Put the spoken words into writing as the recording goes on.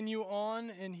Continue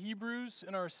on in Hebrews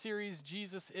in our series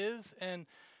Jesus Is, and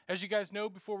as you guys know,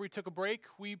 before we took a break,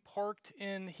 we parked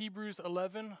in Hebrews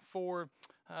 11 for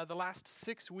the last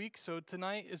 6 weeks. So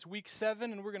tonight is week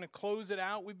 7, and we're going to close it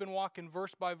out. We've been walking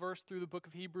verse by verse through the book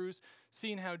of Hebrews,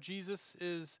 seeing how Jesus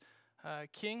is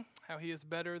king, how he is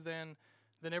better than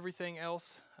everything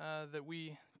else that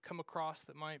we come across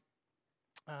that might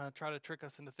try to trick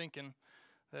us into thinking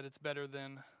that it's better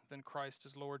than Christ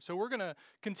as Lord. So we're going to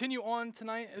continue on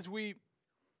tonight as we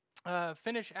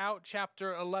finish out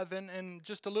chapter 11, and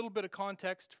just a little bit of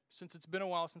context since it's been a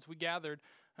while since we gathered.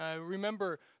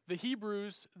 Remember, the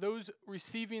Hebrews, those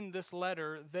receiving this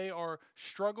letter, they are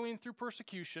struggling through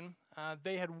persecution.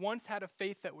 They had once had a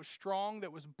faith that was strong,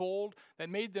 that was bold, that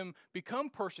made them become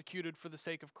persecuted for the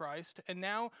sake of Christ, and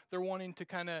now they're wanting to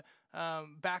kind of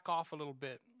back off a little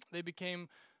bit. They became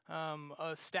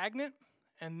stagnant.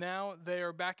 And now they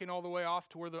are backing all the way off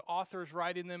to where the author is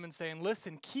writing them and saying,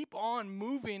 listen, keep on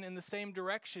moving in the same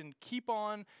direction. Keep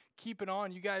on keeping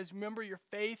on. You guys remember your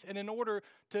faith. And in order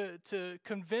to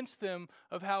convince them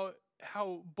of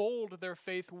how bold their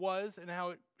faith was and how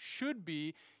it should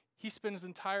be, he spends the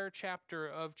entire chapter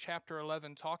of chapter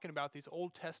 11 talking about these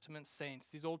Old Testament saints,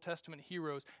 these Old Testament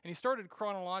heroes. And he started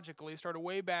chronologically. He started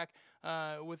way back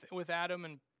with Adam,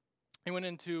 and he went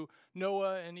into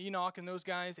Noah and Enoch and those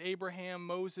guys, Abraham,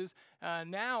 Moses.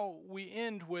 Now we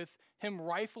end with him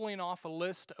rifling off a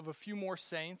list of a few more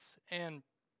saints and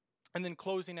then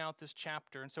closing out this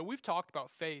chapter. And so we've talked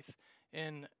about faith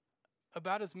in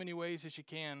about as many ways as you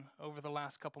can over the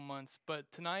last couple months.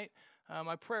 But tonight,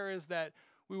 my prayer is that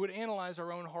we would analyze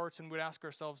our own hearts and would ask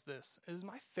ourselves this: is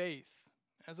my faith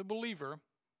as a believer,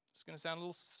 it's going to sound a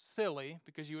little silly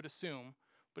because you would assume,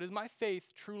 but is my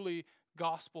faith truly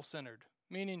gospel-centered?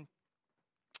 Meaning,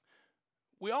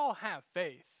 we all have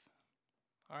faith,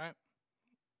 all right?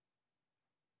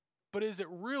 But is it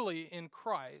really in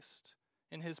Christ,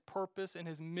 in his purpose, in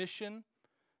his mission?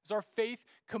 Is our faith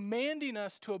commanding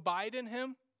us to abide in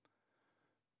him?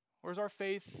 Or is our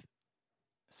faith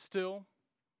still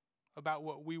about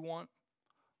what we want,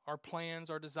 our plans,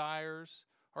 our desires,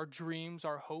 our dreams,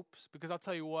 our hopes? Because I'll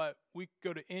tell you what, we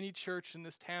go to any church in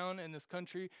this town, in this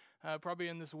country, probably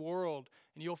in this world,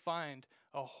 and you'll find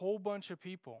a whole bunch of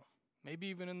people, maybe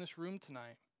even in this room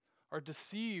tonight, are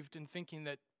deceived in thinking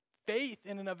that faith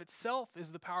in and of itself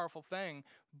is the powerful thing.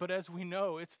 But as we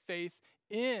know, it's faith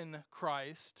in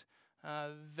Christ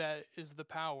that is the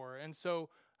power. And so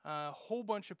a whole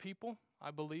bunch of people,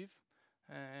 I believe,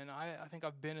 and I think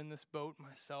I've been in this boat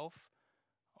myself,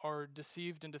 are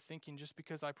deceived into thinking just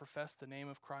because I profess the name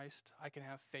of Christ, I can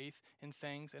have faith in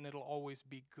things and it'll always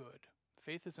be good.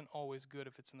 Faith isn't always good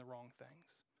if it's in the wrong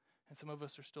things. And some of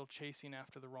us are still chasing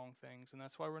after the wrong things, and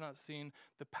that's why we're not seeing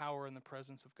the power and the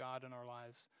presence of God in our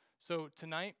lives. So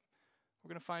tonight, we're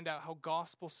going to find out how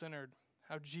gospel-centered,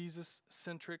 how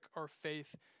Jesus-centric our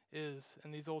faith is.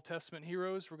 And these Old Testament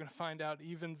heroes, we're going to find out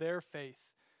even their faith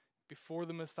before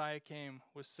the Messiah came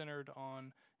was centered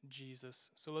on Jesus.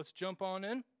 So let's jump on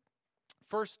in.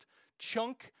 First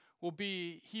chunk will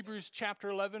be Hebrews chapter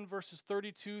 11, verses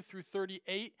 32 through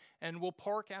 38, and we'll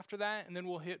park after that, and then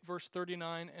we'll hit verse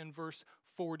 39 and verse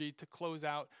 40 to close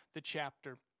out the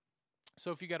chapter. So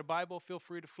if you got a Bible, feel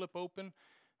free to flip open.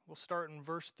 We'll start in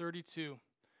verse 32.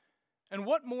 And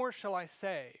what more shall I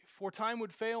say? For time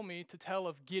would fail me to tell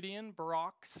of Gideon,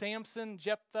 Barak, Samson,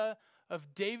 Jephthah,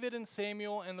 of David and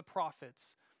Samuel and the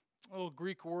prophets. A little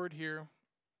Greek word here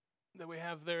that we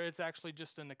have there, it's actually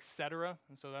just an etc.,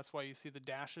 and so that's why you see the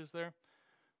dashes there.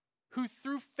 Who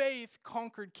through faith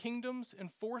conquered kingdoms,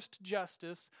 enforced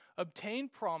justice,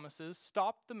 obtained promises,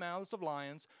 stopped the mouths of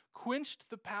lions, quenched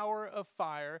the power of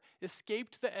fire,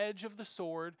 escaped the edge of the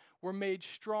sword, were made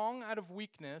strong out of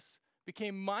weakness,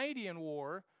 became mighty in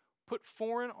war, put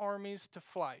foreign armies to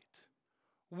flight.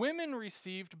 Women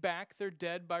received back their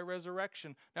dead by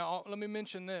resurrection. Now, let me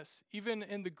mention this. Even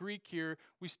in the Greek here,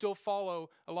 we still follow,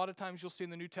 a lot of times you'll see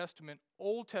in the New Testament,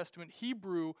 Old Testament,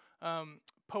 Hebrew,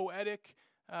 poetic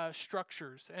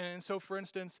structures. And so, for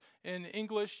instance, in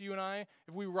English, you and I,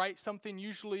 if we write something,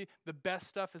 usually the best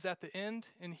stuff is at the end.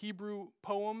 In Hebrew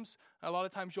poems, a lot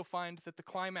of times you'll find that the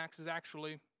climax is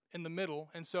actually in the middle.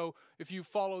 And so if you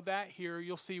follow that here,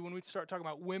 you'll see when we start talking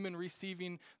about women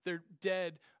receiving their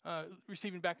dead,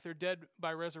 receiving back their dead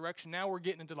by resurrection, now we're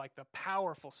getting into like the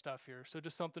powerful stuff here. So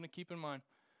just something to keep in mind.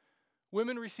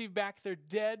 Women received back their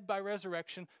dead by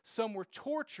resurrection. Some were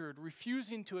tortured,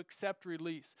 refusing to accept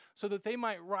release so that they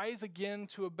might rise again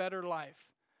to a better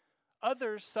life.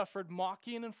 Others suffered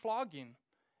mocking and flogging,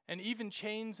 and even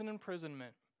chains and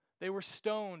imprisonment. They were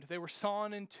stoned, they were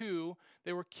sawn in two,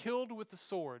 they were killed with the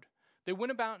sword. They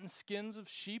went about in skins of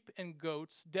sheep and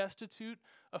goats, destitute,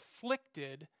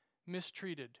 afflicted,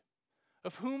 mistreated,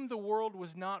 of whom the world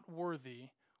was not worthy,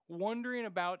 wandering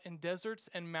about in deserts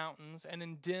and mountains and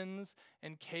in dens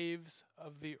and caves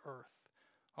of the earth.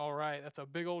 All right, that's a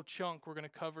big old chunk we're going to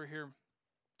cover here.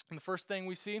 And the first thing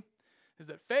we see is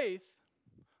that faith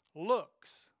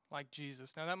looks like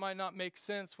Jesus. Now, that might not make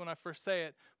sense when I first say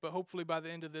it, but hopefully by the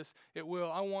end of this, it will.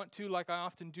 I want to, like I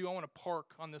often do, I want to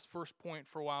park on this first point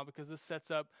for a while because this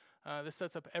sets up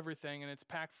everything, and it's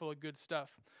packed full of good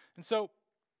stuff. And so,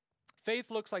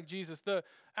 faith looks like Jesus. The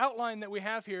outline that we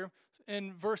have here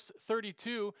in verse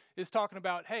 32 is talking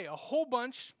about, hey, a whole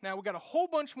bunch. Now, we got a whole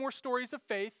bunch more stories of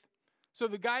faith. So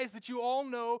the guys that you all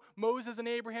know, Moses and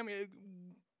Abraham,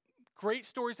 great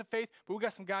stories of faith, but we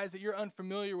got some guys that you're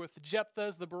unfamiliar with, the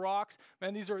Jephthahs, the Baraks.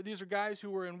 Man, these are guys who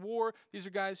were in war. These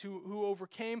are guys who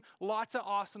overcame. Lots of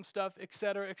awesome stuff, et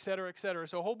cetera, et cetera, et cetera.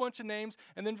 So a whole bunch of names.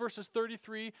 And then verses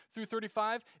 33 through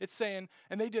 35, it's saying,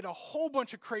 and they did a whole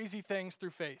bunch of crazy things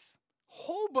through faith.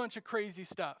 Whole bunch of crazy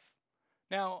stuff.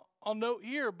 Now, I'll note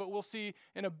here, but we'll see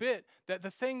in a bit, that the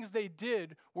things they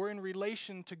did were in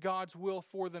relation to God's will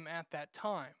for them at that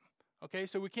time. Okay,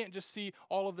 so we can't just see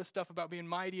all of this stuff about being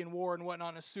mighty in war and whatnot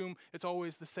and assume it's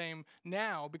always the same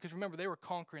now, because remember, they were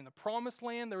conquering the promised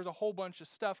land. There was a whole bunch of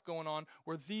stuff going on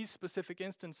where these specific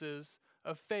instances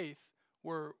of faith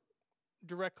were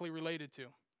directly related to.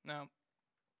 Now,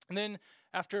 and then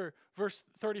after verse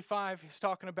 35, he's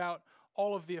talking about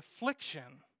all of the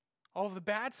affliction, all of the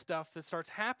bad stuff that starts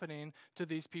happening to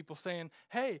these people, saying,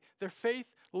 hey, their faith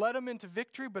led them into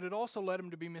victory, but it also led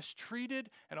them to be mistreated,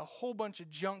 and a whole bunch of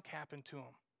junk happened to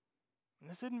them. And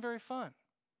this isn't very fun.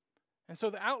 And so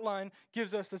the outline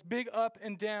gives us this big up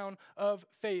and down of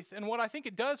faith. And what I think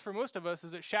it does for most of us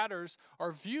is it shatters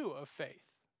our view of faith.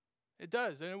 It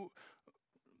does. And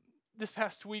this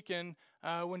past weekend,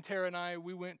 when Tara and I,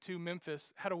 we went to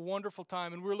Memphis, had a wonderful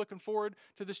time, and we were looking forward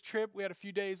to this trip. We had a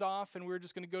few days off, and we were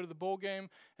just going to go to the bowl game.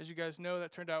 As you guys know,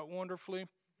 that turned out wonderfully.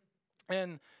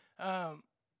 And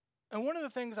one of the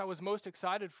things I was most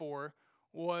excited for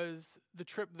was the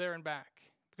trip there and back,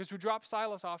 because we dropped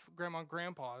Silas off at Grandma and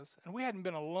Grandpa's, and we hadn't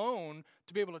been alone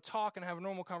to be able to talk and have a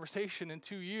normal conversation in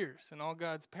 2 years, and all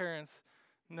God's parents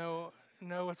know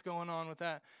what's going on with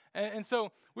that. And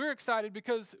so we were excited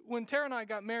because when Tara and I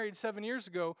got married 7 years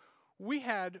ago,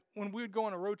 when we would go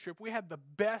on a road trip, we had the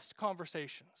best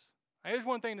conversations. There's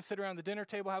one thing to sit around the dinner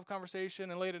table, have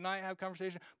conversation, and late at night have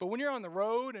conversation. But when you're on the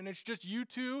road and it's just you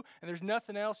two and there's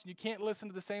nothing else and you can't listen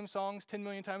to the same songs 10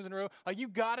 million times in a row, like you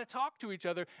got to talk to each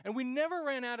other. And we never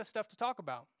ran out of stuff to talk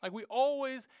about. Like we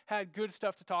always had good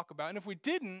stuff to talk about. And if we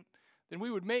didn't, then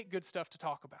we would make good stuff to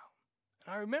talk about.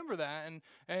 And I remember that,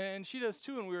 and she does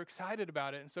too, and we were excited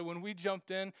about it. And so when we jumped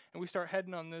in and we start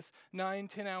heading on this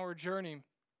 9-10 hour journey,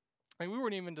 we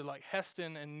weren't even to like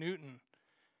Heston and Newton,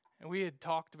 and we had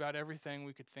talked about everything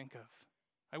we could think of.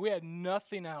 Like we had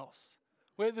nothing else.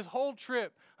 We had this whole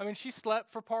trip. I mean, she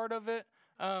slept for part of it.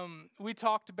 We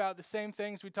talked about the same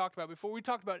things we talked about before. We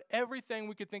talked about everything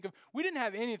we could think of. We didn't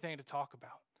have anything to talk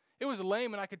about. It was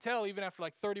lame, and I could tell even after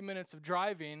like 30 minutes of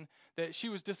driving that she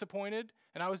was disappointed,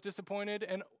 and I was disappointed.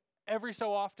 And every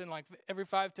so often, like every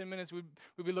 5-10 minutes, we'd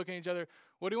be looking at each other.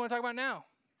 What do you want to talk about now?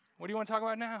 What do you want to talk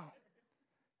about now?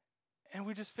 And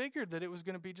we just figured that it was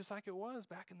going to be just like it was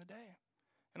back in the day.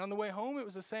 And on the way home, it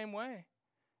was the same way.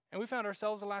 And we found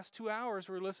ourselves the last 2 hours,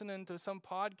 we were listening to some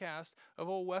podcast of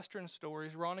old Western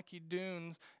stories, Roanoke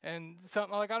Dunes, and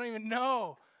something like I don't even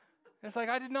know. It's like,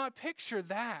 I did not picture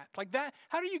that. Like that,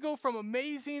 how do you go from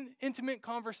amazing, intimate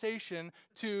conversation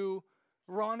to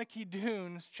Roanoke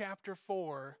Dunes, chapter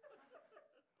 4,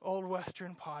 old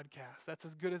Western podcast? That's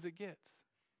as good as it gets.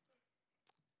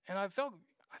 And I felt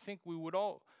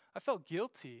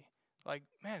guilty. Like,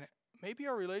 man, maybe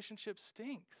our relationship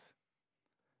stinks.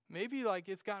 Maybe like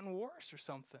it's gotten worse or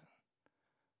something.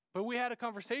 But we had a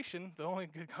conversation, the only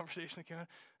good conversation that came out,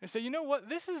 and said, you know what?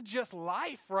 This is just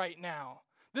life right now.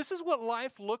 This is what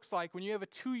life looks like when you have a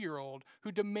 2-year-old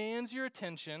who demands your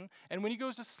attention, and when he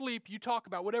goes to sleep, you talk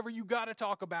about whatever you got to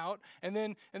talk about, and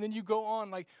then you go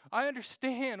on. Like, I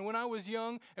understand when I was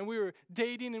young and we were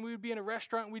dating and we would be in a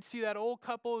restaurant and we'd see that old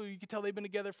couple, you could tell they've been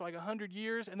together for like 100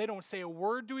 years, and they don't say a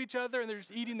word to each other, and they're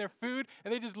just eating their food,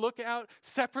 and they just look out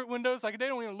separate windows, like they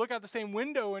don't even look out the same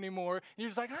window anymore, and you're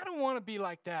just like, I don't want to be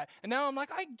like that. And now I'm like,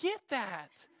 I get that.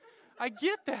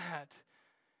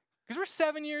 Because we're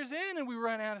 7 years in and we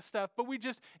run out of stuff, but we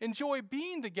just enjoy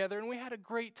being together, and we had a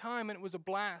great time, and it was a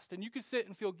blast. And you could sit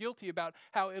and feel guilty about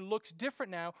how it looks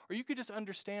different now, or you could just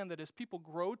understand that as people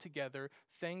grow together,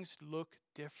 things look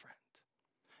different.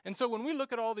 And so when we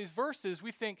look at all these verses,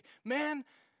 we think, man,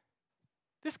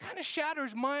 this kind of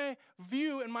shatters my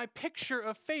view and my picture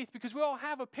of faith, because we all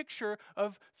have a picture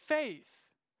of faith.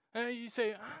 And you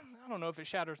say, I don't know if it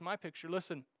shatters my picture.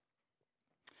 Listen,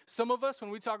 some of us, when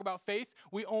we talk about faith,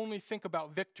 we only think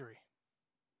about victory.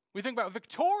 We think about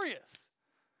victorious.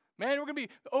 Man, we're going to be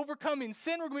overcoming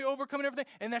sin. We're going to be overcoming everything.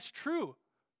 And that's true.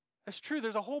 That's true.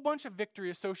 There's a whole bunch of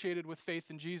victory associated with faith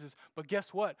in Jesus. But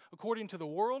guess what? According to the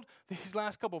world, these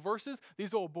last couple verses,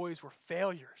 these old boys were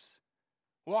failures.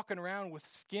 Walking around with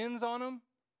skins on them.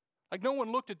 Like no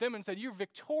one looked at them and said, you're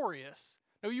victorious.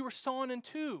 No, you were sawn in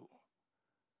two.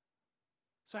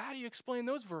 So how do you explain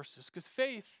those verses? Because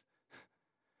faith,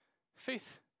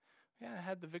 yeah, it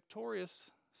had the victorious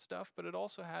stuff, but it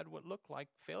also had what looked like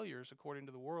failures according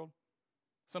to the world.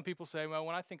 Some people say, well,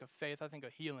 when I think of faith, I think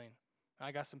of healing. And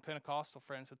I got some Pentecostal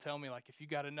friends that tell me, like, if you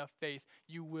got enough faith,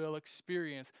 you will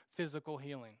experience physical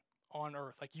healing on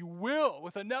earth. Like, you will.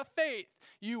 With enough faith,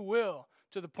 you will.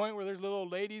 To the point where there's little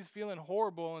old ladies feeling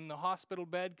horrible in the hospital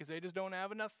bed because they just don't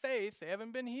have enough faith. They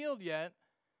haven't been healed yet.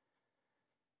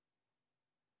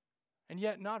 And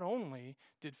yet, not only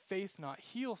did faith not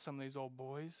heal some of these old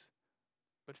boys,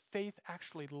 but faith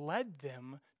actually led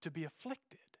them to be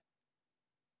afflicted.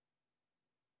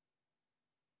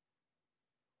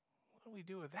 What do we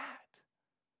do with that?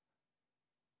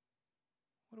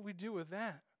 What do we do with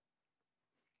that?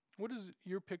 What does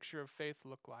your picture of faith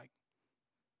look like?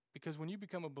 Because when you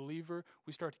become a believer,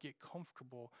 we start to get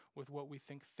comfortable with what we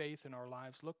think faith in our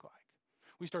lives look like.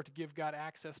 We start to give God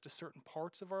access to certain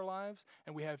parts of our lives,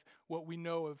 and we have what we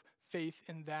know of faith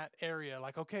in that area.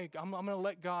 Like, okay, I'm going to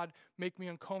let God make me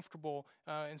uncomfortable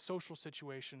in social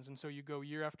situations. And so you go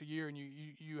year after year, and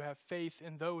you have faith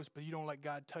in those, but you don't let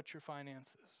God touch your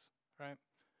finances, right?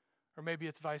 Or maybe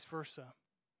it's vice versa.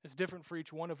 It's different for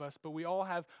each one of us, but we all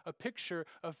have a picture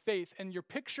of faith, and your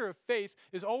picture of faith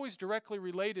is always directly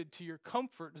related to your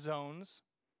comfort zones.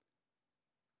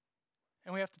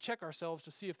 And we have to check ourselves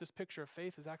to see if this picture of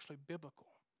faith is actually biblical.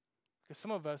 Because some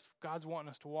of us, God's wanting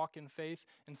us to walk in faith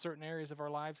in certain areas of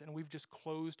our lives, and we've just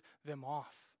closed them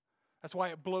off. That's why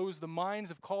it blows the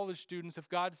minds of college students if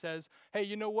God says, hey,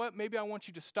 you know what? Maybe I want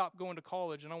you to stop going to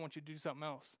college, and I want you to do something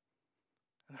else.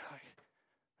 And they're like,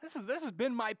 this has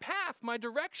been my path, my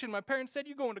direction. My parents said,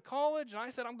 you going to college? And I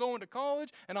said, I'm going to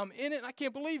college, and I'm in it, and I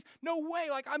can't believe, no way,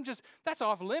 like that's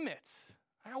off limits.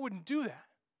 I wouldn't do that.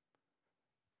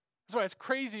 That's why it's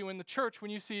crazy when the church,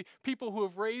 when you see people who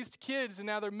have raised kids and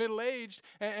now they're middle-aged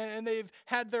and they've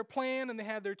had their plan and they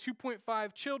had their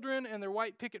 2.5 children and their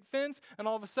white picket fence, and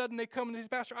all of a sudden they come and say,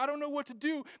 Pastor, I don't know what to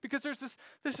do because there's this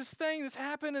thing that's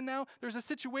happened, and now there's a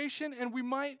situation, and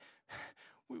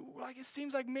it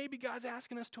seems like maybe God's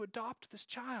asking us to adopt this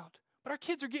child. But our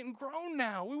kids are getting grown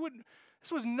now.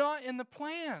 This was not in the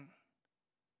plan.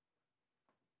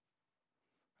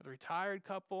 The retired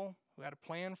couple who had a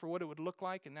plan for what it would look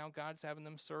like, and now God's having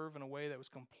them serve in a way that was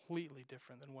completely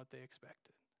different than what they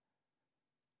expected.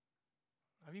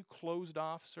 Have you closed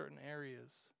off certain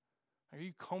areas? Are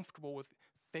you comfortable with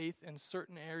faith in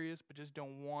certain areas but just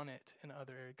don't want it in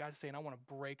other areas? God's saying, I want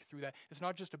to break through that. It's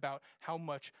not just about how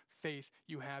much faith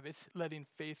you have. It's letting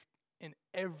faith in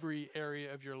every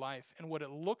area of your life. And what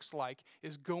it looks like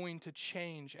is going to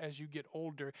change as you get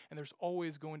older, and there's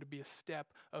always going to be a step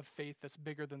of faith that's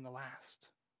bigger than the last.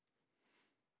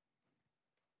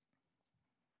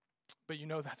 But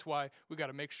that's why we got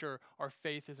to make sure our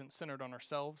faith isn't centered on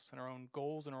ourselves and our own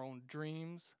goals and our own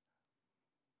dreams.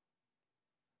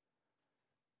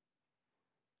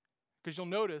 Because you'll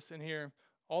notice in here,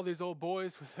 all these old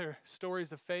boys with their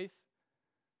stories of faith,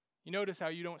 you notice how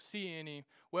you don't see any,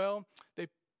 they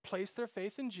placed their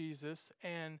faith in Jesus,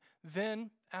 and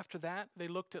then after that, they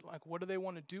looked at what do they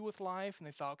want to do with life, and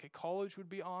they thought, okay, college would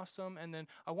be awesome, and then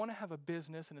I want to have a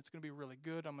business, and it's going to be really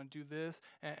good, I'm going to do this,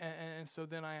 and so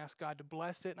then I asked God to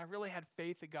bless it, and I really had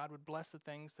faith that God would bless the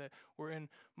things that were in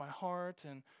my heart,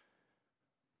 and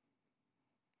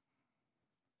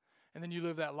then you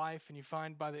live that life, and you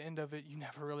find by the end of it, you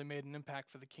never really made an impact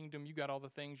for the kingdom. You got all the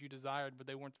things you desired, but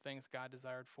they weren't the things God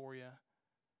desired for you.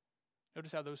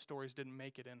 Notice how those stories didn't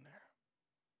make it in there.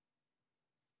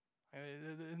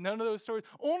 None of those stories.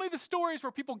 Only the stories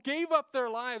where people gave up their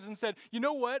lives and said, you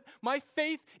know what? My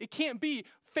faith, it can't be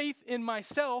faith in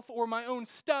myself or my own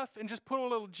stuff and just put a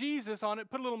little Jesus on it,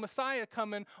 put a little Messiah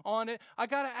coming on it. I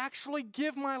got to actually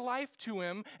give my life to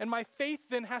him, and my faith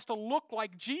then has to look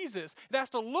like Jesus. It has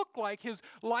to look like his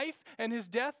life and his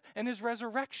death and his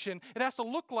resurrection. It has to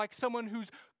look like someone who's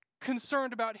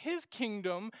concerned about his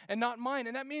kingdom and not mine.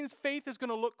 And that means faith is going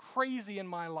to look crazy in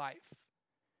my life.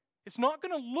 It's not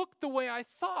going to look the way I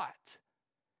thought.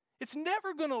 It's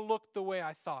never going to look the way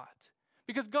I thought.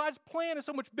 Because God's plan is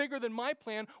so much bigger than my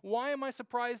plan. Why am I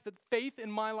surprised that faith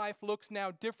in my life looks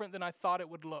now different than I thought it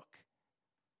would look?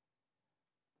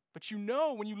 But you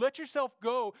know, when you let yourself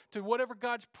go to whatever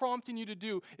God's prompting you to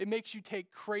do, it makes you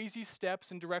take crazy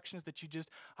steps in directions that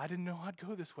I didn't know I'd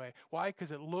go this way. Why?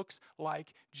 Because it looks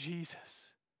like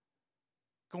Jesus.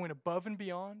 Going above and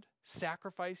beyond,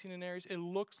 sacrificing in areas, it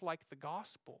looks like the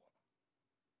gospel.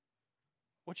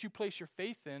 What you place your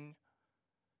faith in,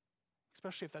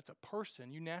 especially if that's a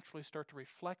person, you naturally start to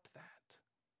reflect that.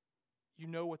 You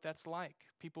know what that's like.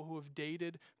 People who have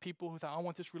dated, people who thought, I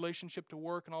want this relationship to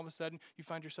work, and all of a sudden you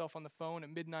find yourself on the phone at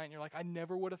midnight and you're like, I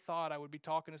never would have thought I would be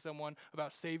talking to someone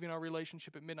about saving our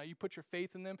relationship at midnight. You put your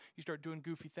faith in them, you start doing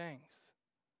goofy things.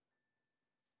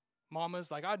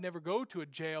 Mama's like, I'd never go to a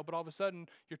jail, but all of a sudden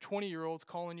your 20-year-old's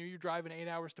calling you, you're driving 8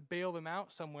 hours to bail them out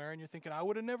somewhere, and you're thinking, I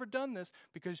would have never done this,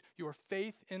 because your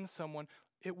faith in someone,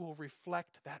 it will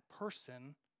reflect that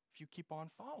person if you keep on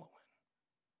following.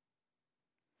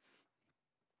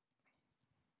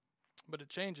 But it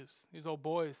changes. These old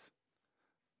boys,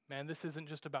 man, this isn't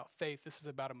just about faith. This is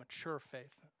about a mature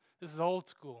faith. This is old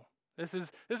school. This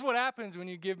is what happens when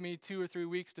you give me 2 or 3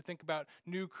 weeks to think about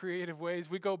new creative ways.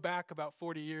 We go back about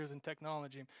 40 years in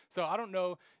technology. So I don't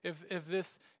know if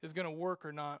this is going to work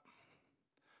or not,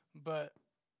 but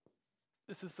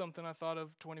this is something I thought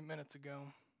of 20 minutes ago.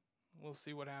 We'll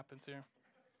see what happens here.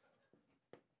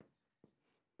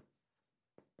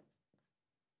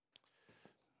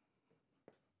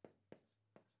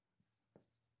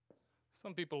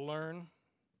 Some people learn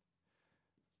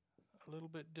a little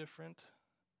bit different,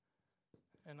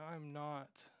 and I'm not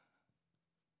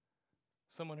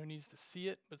someone who needs to see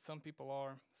it, but some people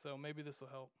are, so maybe this will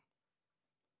help.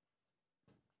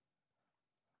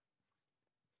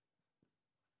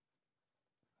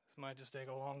 This might just take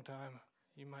a long time.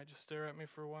 You might just stare at me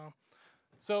for a while.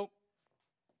 So,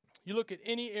 you look at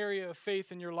any area of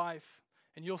faith in your life,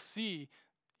 and you'll see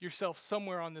yourself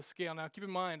somewhere on this scale. Now, keep in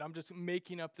mind, I'm just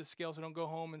making up this scale, so don't go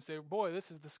home and say, boy,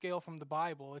 this is the scale from the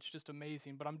Bible. It's just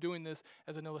amazing. But I'm doing this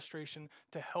as an illustration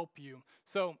to help you.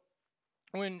 So,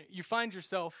 when you find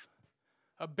yourself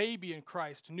a baby in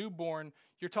Christ, newborn,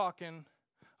 you're talking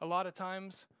a lot of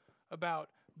times about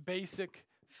basic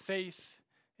faith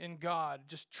in God,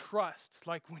 just trust.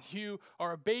 Like when you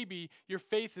are a baby, your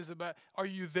faith is about, are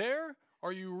you there?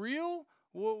 Are you real?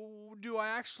 Well,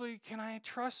 can I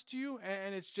trust you?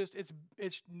 And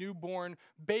it's newborn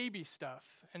baby stuff.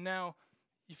 And now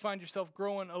you find yourself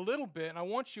growing a little bit, and I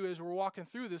want you, as we're walking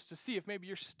through this, to see if maybe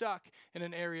you're stuck in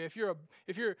an area.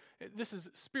 This is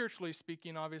spiritually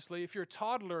speaking, obviously. If you're a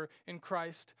toddler in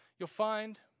Christ, you'll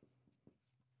find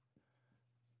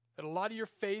that a lot of your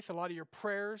faith, a lot of your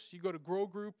prayers, you go to grow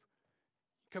group,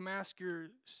 you come ask your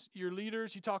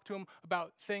leaders, you talk to them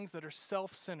about things that are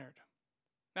self-centered.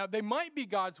 Now, they might be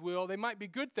God's will, they might be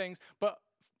good things, but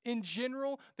in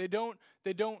general, they don't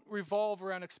revolve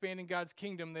around expanding God's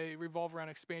kingdom. They revolve around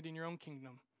expanding your own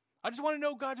kingdom. I just want to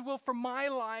know God's will for my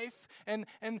life and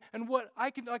what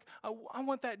I can, like, I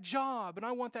want that job and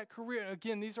I want that career. And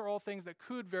again, these are all things that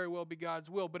could very well be God's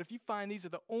will. But if you find these are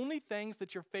the only things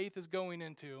that your faith is going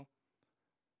into,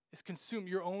 is consume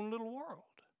your own little world.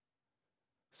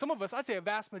 Some of us, I'd say a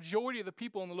vast majority of the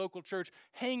people in the local church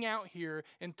hang out here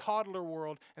in toddler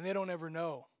world and they don't ever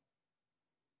know.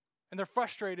 And they're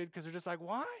frustrated because they're just like,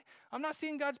 why? I'm not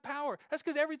seeing God's power. That's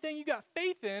because everything you got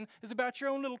faith in is about your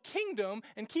own little kingdom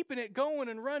and keeping it going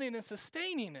and running and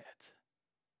sustaining it.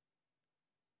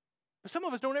 But some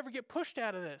of us don't ever get pushed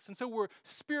out of this. And so we're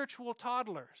spiritual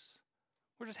toddlers.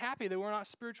 We're just happy that we're not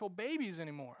spiritual babies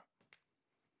anymore.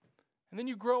 And then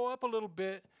you grow up a little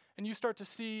bit and you start to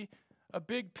see a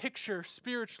big picture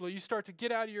spiritually. You start to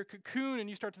get out of your cocoon and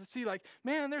you start to see like,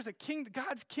 man, there's a kingdom,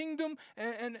 God's kingdom,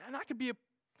 and I could be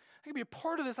a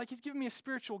part of this. Like he's giving me a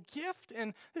spiritual gift,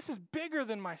 and this is bigger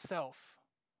than myself.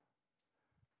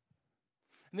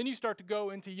 And then you start to go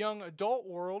into young adult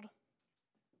world,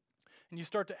 and you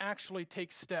start to actually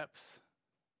take steps.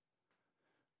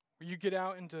 Where you get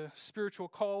out into spiritual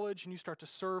college, and you start to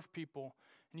serve people,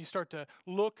 and you start to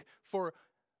look for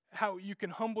how you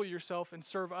can humble yourself and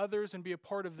serve others and be a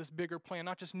part of this bigger plan,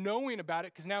 not just knowing about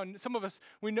it, because now some of us,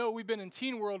 we know we've been in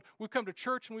teen world, we've come to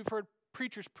church and we've heard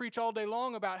preachers preach all day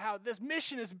long about how this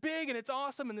mission is big and it's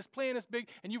awesome and this plan is big,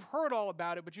 and you've heard all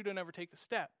about it, but you don't ever take the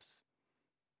steps.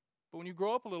 But when you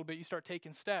grow up a little bit, you start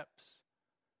taking steps.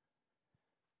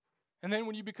 And then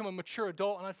when you become a mature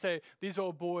adult, and I'd say these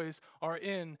old boys are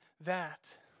in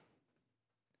that.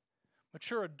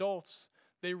 Mature adults,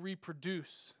 they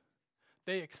reproduce.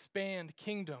 They expand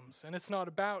kingdoms. And it's not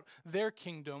about their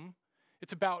kingdom.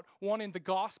 It's about wanting the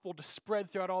gospel to spread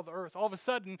throughout all the earth. All of a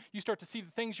sudden, you start to see the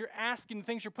things you're asking, the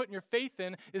things you're putting your faith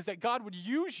in, is that God would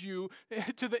use you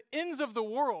to the ends of the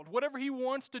world, whatever he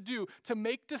wants to do, to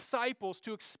make disciples,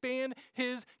 to expand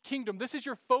his kingdom. This is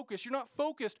your focus. You're not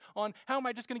focused on how am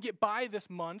I just going to get by this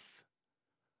month,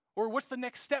 or what's the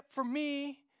next step for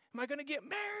me? Am I going to get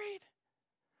married?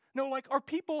 No, like, are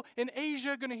people in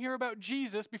Asia going to hear about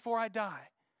Jesus before I die?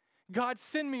 God,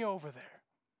 send me over there.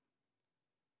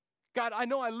 God, I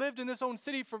know I lived in this own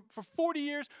city for 40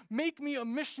 years. Make me a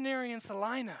missionary in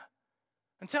Salina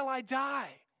until I die.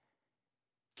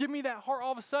 Give me that heart.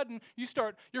 All of a sudden,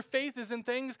 your faith is in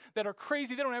things that are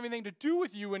crazy. They don't have anything to do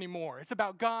with you anymore. It's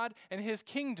about God and his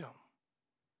kingdom.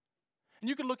 And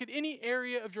you can look at any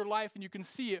area of your life and you can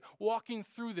see it walking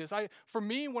through this. For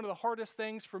me, one of the hardest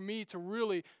things for me to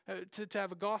really, to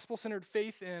have a gospel-centered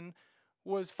faith in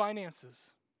was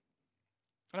finances.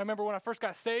 And I remember when I first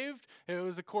got saved, it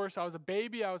was, of course, I was a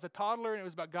baby, I was a toddler, and it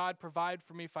was about God provide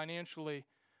for me financially,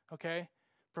 okay?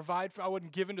 I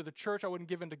wouldn't give into the church, I wouldn't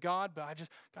give into God, but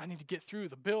I need to get through.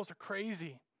 The bills are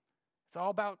crazy. It's all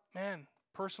about,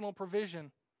 personal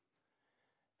provision.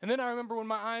 And then I remember when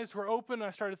my eyes were open,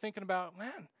 I started thinking about,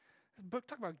 this book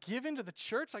talking about giving to the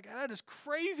church, like that is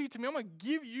crazy to me. I'm going to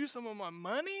give you some of my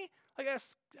money? Like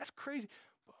that's crazy.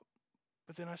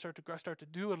 But then I start to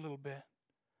do it a little bit.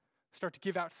 Start to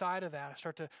give outside of that.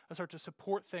 I start to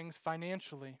support things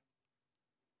financially.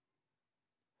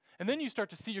 And then you start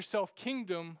to see yourself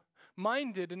kingdom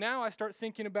minded. And now I start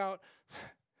thinking about,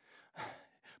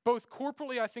 both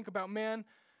corporately, I think about,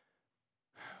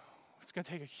 it's going to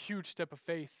take a huge step of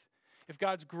faith. If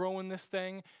God's growing this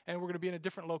thing and we're going to be in a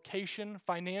different location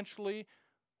financially,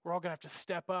 we're all going to have to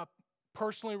step up.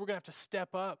 Personally, we're going to have to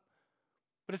step up.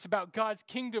 But it's about God's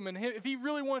kingdom, and if he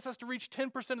really wants us to reach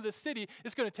 10% of the city,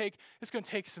 it's going to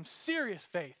take some serious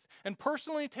faith. And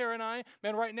personally, Tara and I,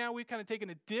 right now we've kind of taken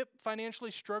a dip financially,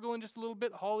 struggling just a little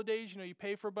bit. The holidays, you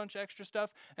pay for a bunch of extra stuff,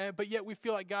 but yet we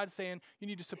feel like God's saying you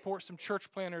need to support some church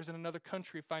planners in another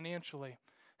country financially.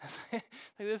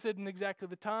 This isn't exactly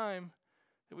the time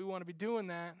that we want to be doing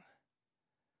that.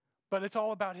 But it's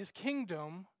all about his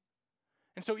kingdom.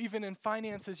 And so even in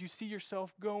finances, you see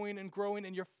yourself going and growing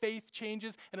and your faith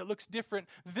changes and it looks different.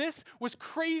 This was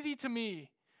crazy to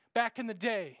me back in the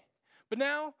day. But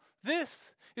now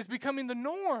this is becoming the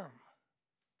norm.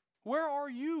 Where are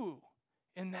you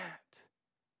in that?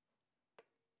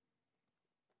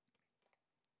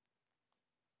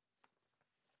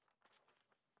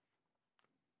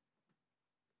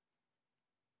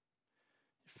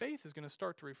 Your faith is going to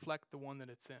start to reflect the one that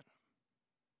it's in.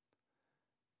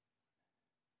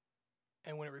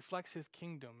 And when it reflects his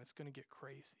kingdom, it's going to get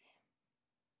crazy.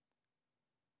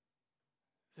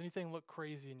 Does anything look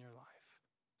crazy in your life?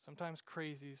 Sometimes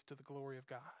crazy is to the glory of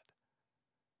God.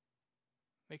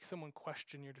 Make someone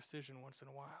question your decision once in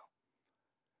a while.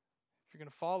 If you're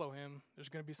going to follow him, there's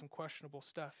going to be some questionable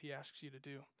stuff he asks you to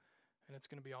do, and it's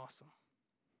going to be awesome.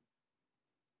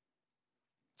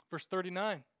 Verse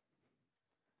 39.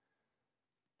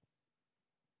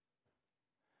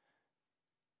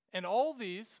 And all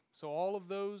these, so all of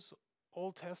those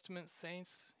Old Testament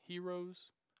saints,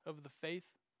 heroes of the faith,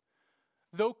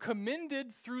 though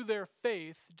commended through their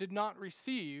faith, did not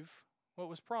receive what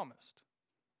was promised.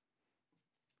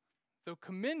 Though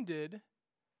commended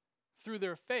through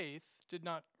their faith, did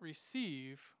not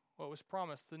receive what was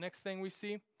promised. The next thing we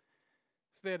see is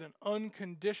they had an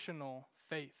unconditional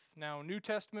faith. Now, New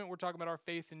Testament, we're talking about our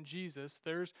faith in Jesus.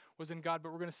 Theirs was in God,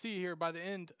 but we're going to see here by the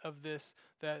end of this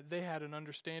that they had an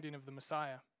understanding of the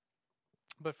Messiah.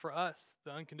 But for us,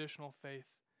 the unconditional faith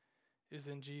is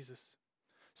in Jesus.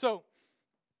 So,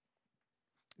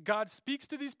 God speaks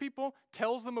to these people,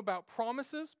 tells them about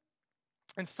promises,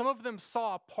 and some of them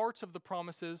saw parts of the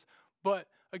promises, but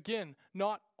again,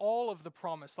 not all of the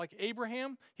promise. Like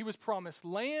Abraham, he was promised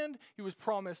land. He was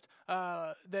promised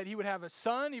that he would have a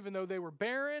son, even though they were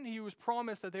barren. He was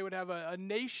promised that they would have a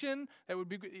nation that would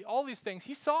be, all these things.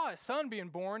 He saw a son being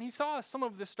born. He saw some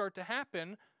of this start to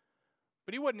happen,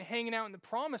 but he wasn't hanging out in the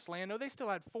promised land. No, they still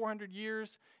had 400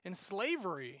 years in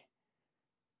slavery.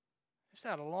 They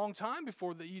still had a long time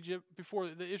before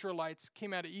the Israelites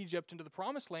came out of Egypt into the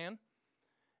promised land.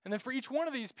 And then for each one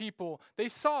of these people, they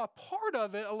saw a part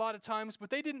of it a lot of times, but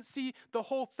they didn't see the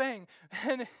whole thing.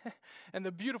 And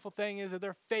the beautiful thing is that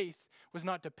their faith was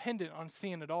not dependent on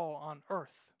seeing it all on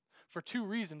earth for two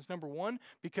reasons. Number one,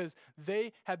 because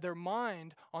they had their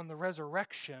mind on the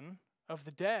resurrection of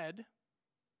the dead.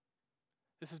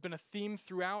 This has been a theme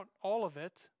throughout all of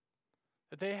it,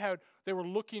 That they were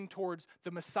looking towards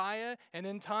the Messiah and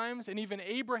end times, and even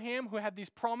Abraham, who had these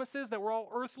promises that were all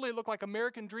earthly, it looked like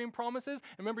American dream promises.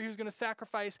 And remember, he was going to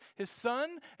sacrifice his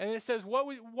son, and it says,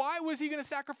 why was he going to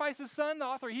sacrifice his son? The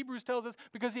author of Hebrews tells us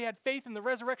because he had faith in the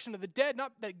resurrection of the dead,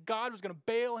 not that God was going to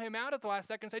bail him out at the last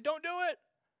second and say, don't do it.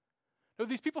 No,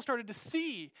 these people started to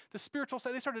see the spiritual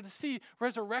side. They started to see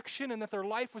resurrection and that their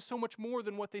life was so much more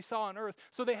than what they saw on earth.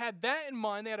 So they had that in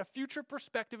mind. They had a future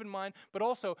perspective in mind, but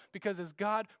also because as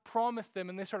God promised them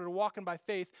and they started walking by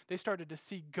faith, they started to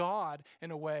see God in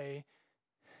a way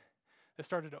that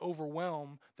started to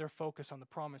overwhelm their focus on the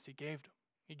promise He gave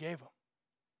them.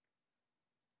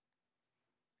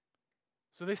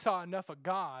 So they saw enough of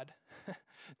God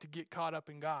to get caught up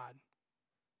in God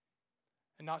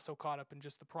and not so caught up in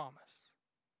just the promise.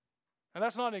 And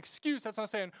that's not an excuse. That's not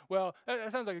saying, well,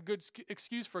 that sounds like a good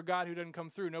excuse for a God who doesn't come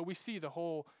through. No, we see the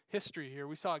whole history here.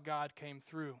 We saw God came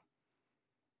through.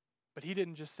 But He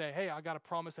didn't just say, hey, I got a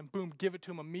promise, and boom, give it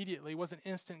to them immediately. It wasn't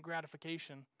instant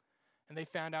gratification. And they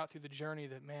found out through the journey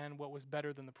that, man, what was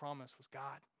better than the promise was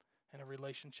God and a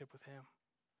relationship with Him.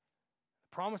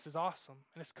 The promise is awesome,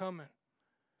 and it's coming.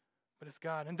 But it's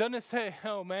God. And doesn't it say,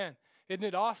 oh man, isn't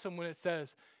it awesome when it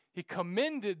says, He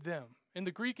commended them? In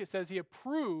the Greek, it says He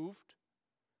approved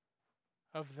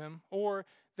of them, or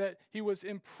that He was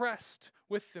impressed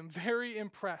with them, very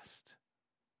impressed.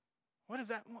 What is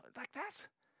that? Like that's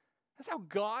how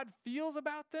God feels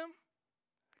about them.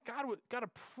 God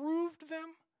approved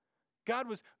them. God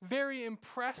was very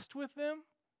impressed with them.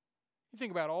 You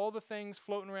think about all the things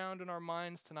floating around in our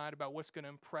minds tonight about what's going to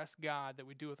impress God that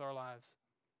we do with our lives.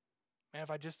 Man,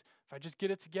 if I just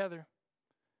get it together,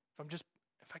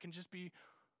 if I can just be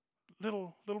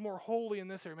little more holy in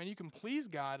this area, man, you can please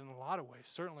God in a lot of ways.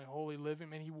 Certainly holy living,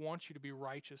 man, He wants you to be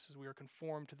righteous as we are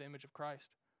conformed to the image of Christ.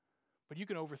 But you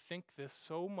can overthink this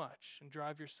so much and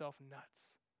drive yourself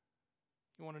nuts.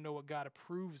 You want to know what God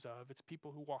approves of? It's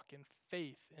people who walk in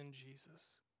faith in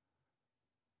Jesus.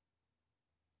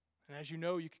 And as you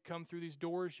know, you could come through these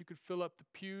doors, you could fill up the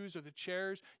pews or the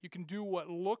chairs, you can do what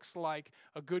looks like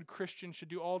a good Christian should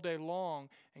do all day long,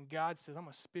 and God says, I'm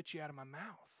going to spit you out of my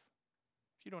mouth.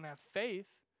 If you don't have faith,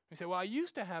 you say, well, I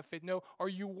used to have faith. No, are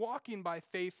you walking by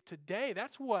faith today?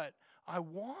 That's what I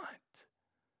want.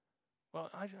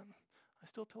 Well, I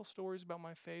still tell stories about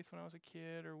my faith when I was a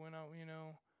kid or when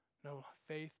no,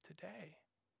 faith today.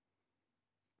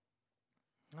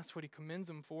 That's what He commends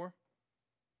them for.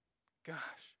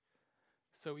 Gosh,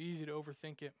 so easy to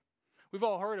overthink it. We've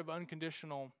all heard of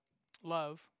unconditional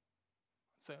love.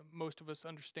 So most of us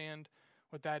understand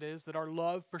what that is, that our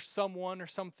love for someone or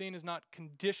something is not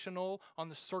conditional on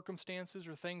the circumstances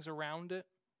or things around it.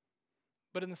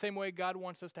 But in the same way, God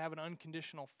wants us to have an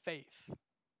unconditional faith.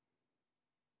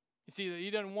 You see,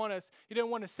 He didn't want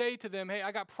to say to them, hey,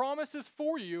 I got promises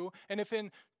for you, and if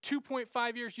in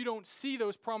 2.5 years you don't see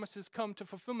those promises come to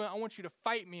fulfillment, I want you to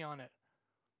fight me on it.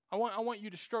 I want you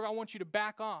to struggle. I want you to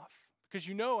back off, because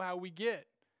you know how we get,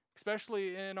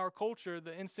 especially in our culture,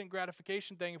 the instant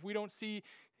gratification thing. If we don't see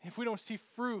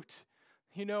fruit,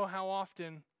 you know how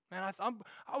often, man,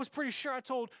 I was pretty sure I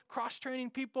told cross-training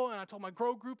people and I told my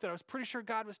grow group that I was pretty sure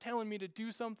God was telling me to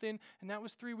do something, and that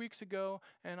was 3 weeks ago,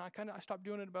 and I stopped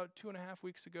doing it about 2.5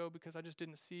 weeks ago because I just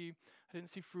didn't see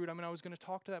fruit. I mean, I was going to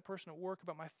talk to that person at work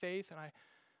about my faith, and I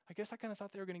guess I kind of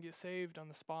thought they were going to get saved on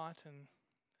the spot, and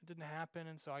it didn't happen,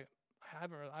 and so I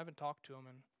haven't talked to them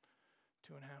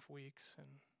in 2.5 weeks, and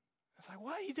it's like,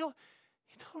 what? He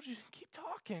told you to keep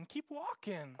talking, keep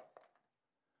walking.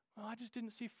 Well, I just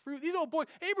didn't see fruit. These old boys,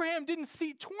 Abraham didn't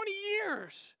see 20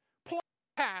 years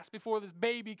pass before this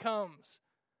baby comes.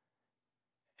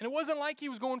 And it wasn't like he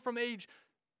was going from age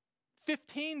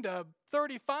 15 to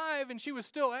 35 and she was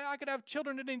still, hey, I could have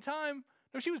children at any time.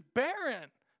 No, she was barren.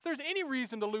 If there's any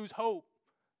reason to lose hope,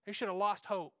 they should have lost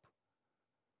hope.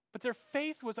 But their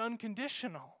faith was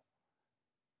unconditional.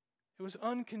 It was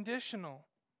unconditional.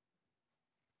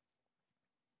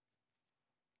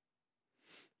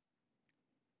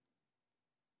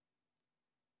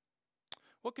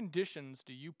 What conditions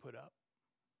do you put up?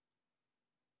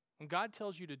 When God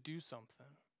tells you to do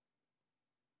something,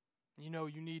 you know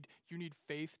you need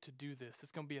faith to do this.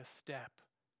 It's going to be a step.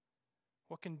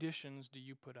 What conditions do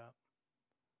you put up?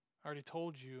 I already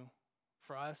told you,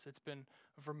 for us, it's been,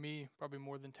 for me, probably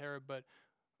more than Tara, but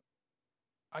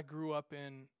I grew up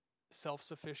in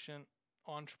self-sufficient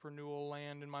entrepreneurial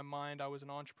land in my mind. I was an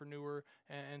entrepreneur,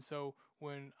 and so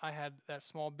when I had that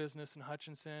small business in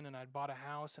Hutchinson and I'd bought a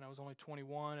house and I was only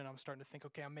 21 and I'm starting to think,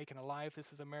 okay, I'm making a life.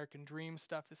 This is American dream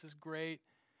stuff. This is great.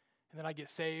 And then I get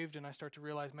saved and I start to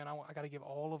realize, man, I got to give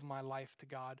all of my life to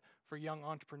God. For a young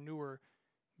entrepreneur,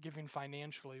 giving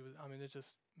financially. I mean, it's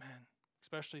just, man,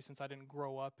 especially since I didn't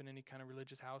grow up in any kind of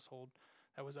religious household,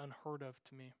 that was unheard of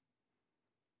to me.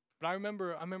 But I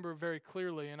remember very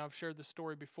clearly, and I've shared this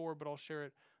story before, but I'll share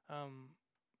it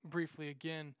briefly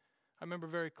again. I remember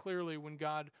very clearly when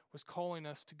God was calling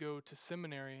us to go to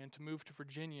seminary and to move to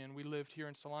Virginia, and we lived here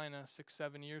in Salina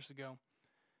 6-7 years ago.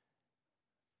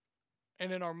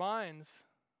 And in our minds,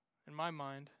 in my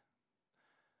mind,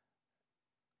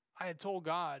 I had told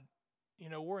God,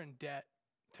 we're in debt.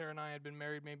 Tara and I had been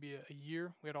married maybe a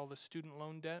year. We had all this student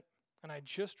loan debt. And I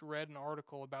just read an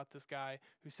article about this guy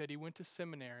who said he went to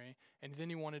seminary and then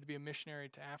he wanted to be a missionary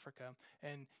to Africa.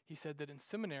 And he said that in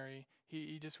seminary,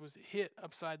 he just was hit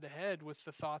upside the head with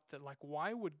the thought that, like,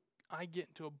 why would I get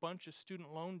into a bunch of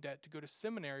student loan debt to go to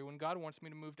seminary when God wants me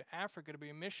to move to Africa to be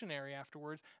a missionary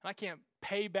afterwards, and I can't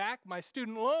pay back my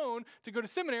student loan to go to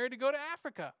seminary to go to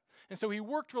Africa? And so he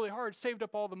worked really hard, saved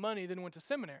up all the money, then went to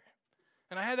seminary.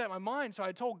 And I had that in my mind, so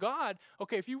I told God,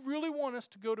 okay, if you really want us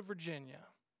to go to Virginia,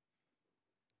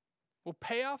 we'll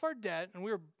pay off our debt, and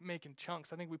we were making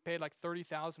chunks. I think we paid like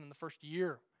 $30,000 in the first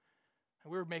year,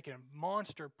 and we were making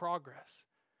monster progress.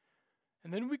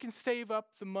 And then we can save up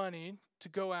the money to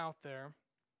go out there.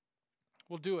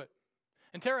 We'll do it.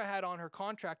 And Tara had on her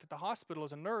contract at the hospital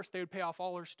as a nurse, they would pay off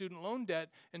all her student loan debt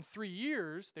in 3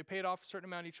 years. They paid off a certain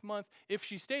amount each month if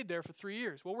she stayed there for 3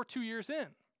 years. Well, we're 2 years in.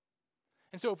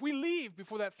 And so if we leave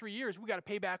before that 3 years, we got to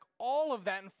pay back all of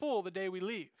that in full the day we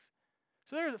leave.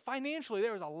 So financially,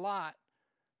 there was a lot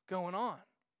going on.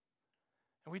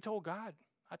 And I told God,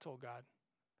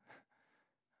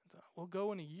 we'll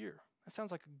go in a year. That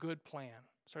sounds like a good plan.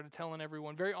 Started telling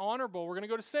everyone, very honorable, we're going to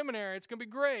go to seminary. It's going to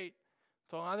be great.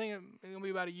 So I think it's going to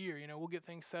be about a year. We'll get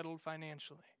things settled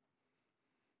financially.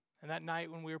 And that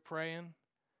night when we were praying,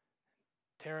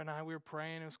 Tara and I, we were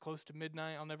praying. It was close to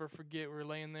midnight. I'll never forget. We were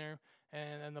laying there,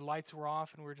 and the lights were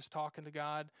off, and we were just talking to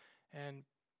God. And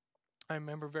I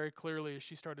remember very clearly as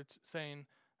she started saying,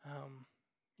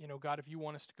 God, if you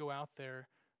want us to go out there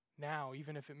now,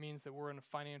 even if it means that we're in a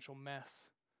financial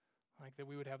mess, like that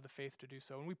we would have the faith to do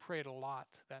so. And we prayed a lot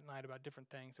that night about different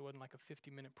things. It wasn't like a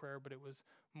 50-minute prayer, but it was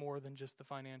more than just the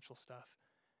financial stuff.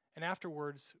 And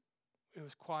afterwards, it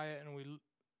was quiet, and we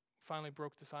finally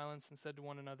broke the silence and said to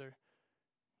one another,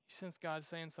 you sense God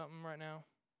saying something right now?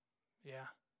 Yeah.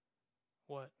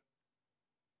 What?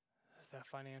 It's that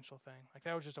financial thing. Like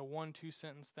that was just a 1-2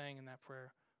 sentence thing in that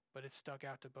prayer, but it stuck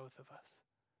out to both of us.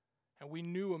 And we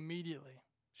knew immediately.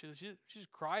 She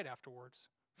just cried afterwards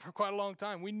for quite a long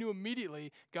time. We knew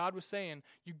immediately God was saying,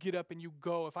 you get up and you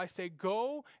go. If I say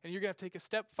go and you're going to have to take a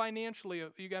step financially,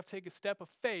 you have to take a step of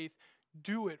faith,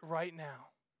 do it right now.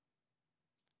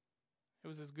 It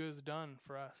was as good as done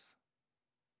for us.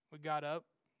 We got up.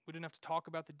 We didn't have to talk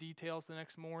about the details the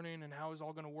next morning and how it was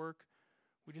all going to work.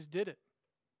 We just did it.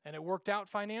 And it worked out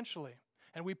financially.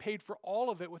 And we paid for all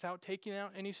of it without taking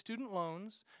out any student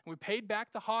loans. And we paid back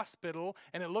the hospital,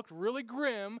 and it looked really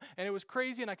grim, and it was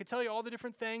crazy, and I could tell you all the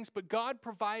different things, but God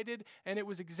provided, and it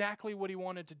was exactly what he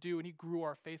wanted to do, and he grew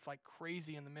our faith like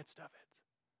crazy in the midst of it.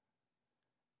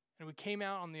 And we came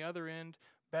out on the other end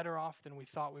better off than we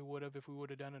thought we would have if we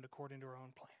would have done it according to our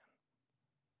own plan.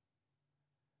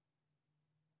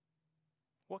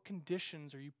 What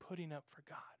conditions are you putting up for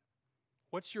God?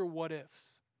 What's your what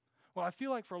ifs? Well, I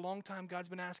feel like for a long time God's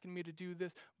been asking me to do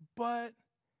this, but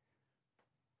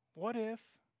what if?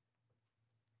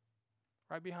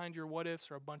 Right behind your what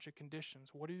ifs are a bunch of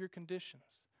conditions. What are your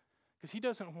conditions? Because he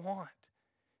doesn't want.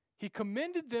 He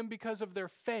commended them because of their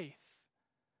faith,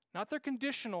 not their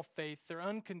conditional faith, their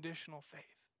unconditional faith.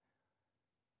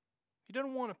 He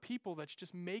doesn't want a people that's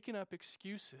just making up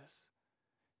excuses.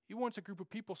 He wants a group of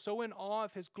people so in awe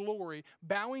of his glory,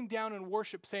 bowing down in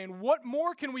worship, saying, what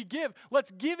more can we give?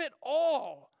 Let's give it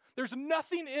all. There's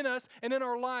nothing in us and in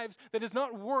our lives that is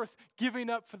not worth giving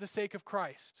up for the sake of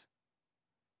Christ.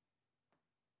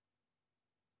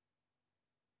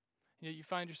 Yet you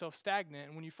find yourself stagnant,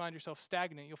 and when you find yourself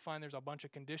stagnant, you'll find there's a bunch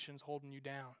of conditions holding you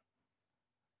down.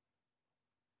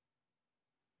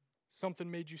 Something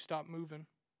made you stop moving.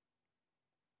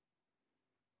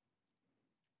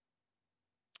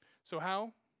 So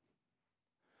how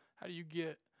do you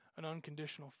get an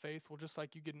unconditional faith? Well, just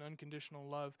like you get an unconditional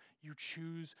love, you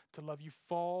choose to love. You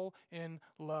fall in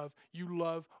love. You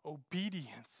love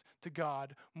obedience to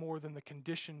God more than the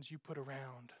conditions you put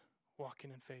around walking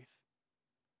in faith.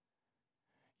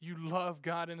 You love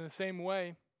God in the same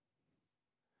way.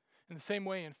 In the same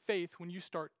way in faith, when you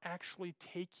start actually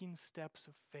taking steps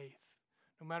of faith,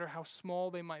 no matter how small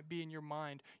they might be in your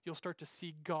mind, you'll start to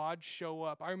see God show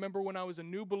up. I remember when I was a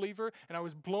new believer and I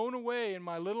was blown away in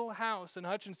my little house in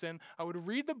Hutchinson, I would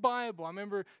read the Bible. I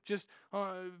remember just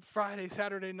Friday,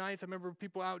 Saturday nights, I remember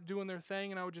people out doing their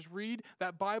thing, and I would just read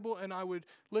that Bible and I would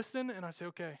listen and I'd say,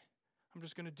 okay, I'm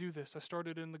just going to do this. I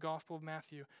started in the Gospel of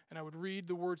Matthew, and I would read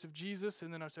the words of Jesus,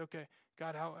 and then I'd say, okay,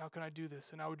 God, how can I do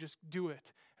this? And I would just do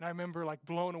it. And I remember like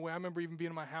blown away. I remember even being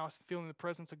in my house, feeling the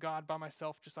presence of God by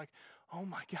myself, just like, oh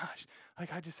my gosh,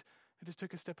 like I just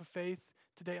took a step of faith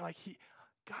today. Like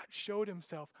God showed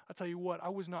himself. I'll tell you what, I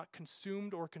was not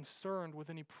consumed or concerned with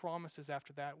any promises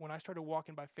after that. When I started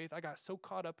walking by faith, I got so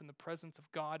caught up in the presence of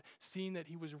God, seeing that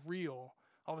he was real.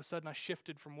 All of a sudden I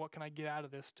shifted from what can I get out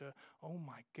of this to, oh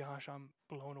my gosh, I'm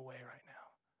blown away right now.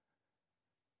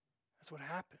 That's what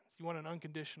happens. You want an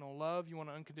unconditional love, you want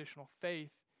an unconditional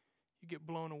faith, you get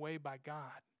blown away by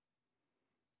God.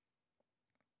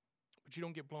 But you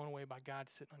don't get blown away by God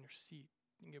sitting on your seat.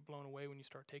 You can get blown away when you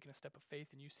start taking a step of faith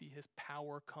and you see his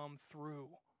power come through.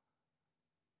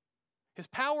 His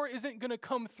power isn't going to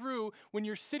come through when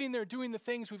you're sitting there doing the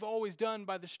things we've always done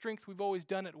by the strength we've always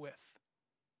done it with.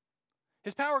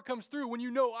 His power comes through when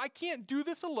you know I can't do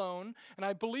this alone, and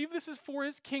I believe this is for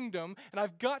his kingdom, and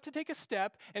I've got to take a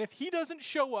step, and if he doesn't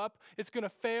show up, it's going to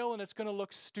fail and it's going to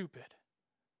look stupid.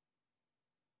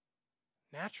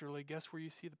 Naturally, guess where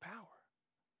you see the power?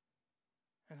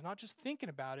 And it's not just thinking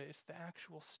about it, it's the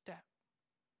actual step.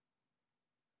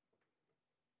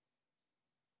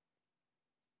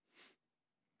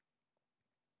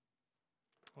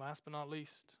 Last but not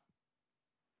least,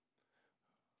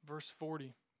 verse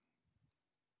 40.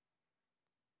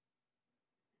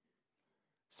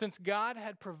 Since God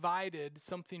had provided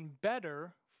something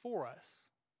better for us,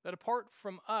 that apart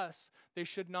from us, they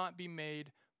should not be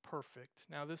made perfect.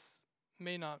 Now, this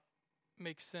may not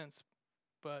make sense,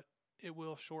 but it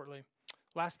will shortly.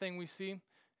 Last thing we see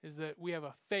is that we have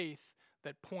a faith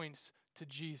that points to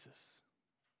Jesus.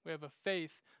 We have a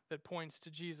faith that points to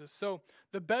Jesus. So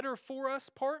the better for us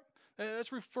part,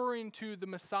 that's referring to the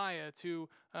Messiah, to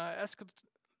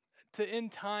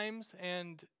end times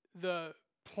and the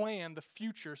plan, the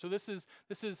future. So this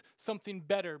is something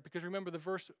better, because remember the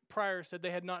verse prior said they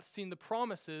had not seen the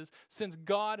promises since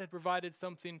God had provided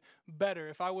something better.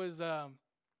 If I was a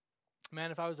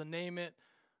name it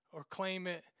or claim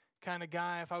it kind of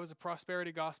guy, if I was a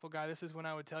prosperity gospel guy, this is when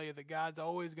I would tell you that God's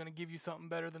always going to give you something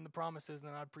better than the promises, and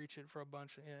then I'd preach it for a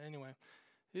bunch. Anyway.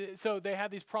 So they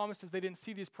had these promises. They didn't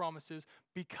see these promises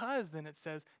because then it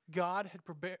says God had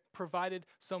provided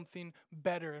something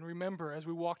better. And remember, as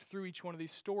we walked through each one of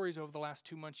these stories over the last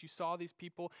 2 months, you saw these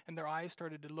people and their eyes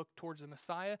started to look towards the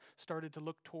Messiah, started to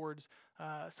look towards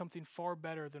something far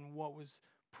better than what was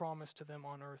promised to them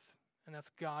on earth. And that's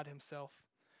God himself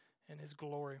and his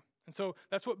glory. And so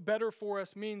that's what better for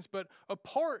us means. But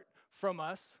apart from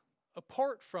us,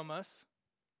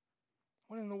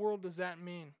 what in the world does that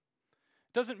mean?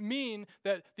 Doesn't mean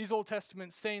that these Old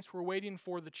Testament saints were waiting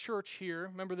for the church here.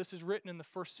 Remember, this is written in the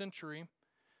first century.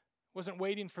 Wasn't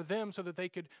waiting for them so that they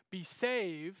could be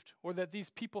saved, or that these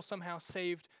people somehow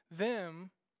saved them.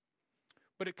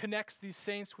 But it connects these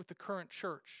saints with the current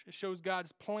church. It shows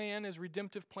God's plan, his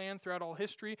redemptive plan throughout all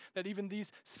history, that even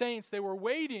these saints, they were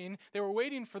waiting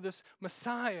for this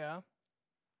Messiah,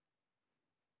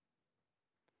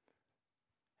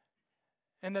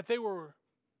 and that they were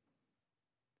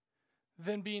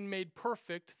then being made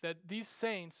perfect, that these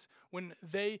saints, when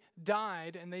they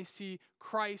died and they see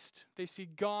Christ, they see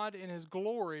God in his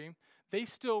glory, they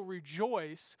still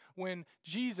rejoice when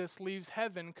Jesus leaves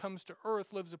heaven, comes to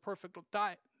earth, lives a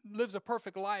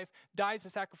perfect life, dies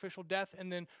a sacrificial death,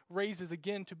 and then raises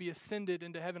again to be ascended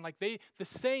into heaven. Like the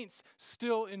saints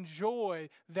still enjoy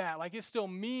that. Like it still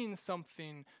means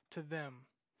something to them.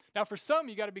 Now, for some,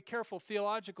 you got to be careful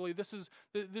theologically.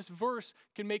 This verse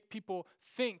can make people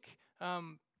think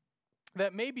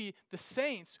that maybe the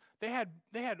saints, they had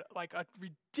like a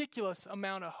ridiculous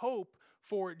amount of hope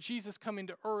for Jesus coming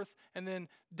to earth and then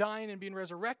dying and being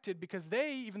resurrected, because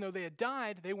they, even though they had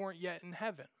died, they weren't yet in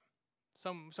heaven.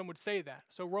 Some would say that.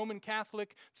 So Roman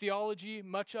Catholic theology,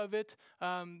 much of it,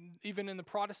 even in the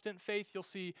Protestant faith, you'll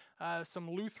see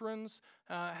some Lutherans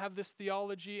have this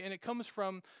theology, and it comes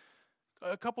from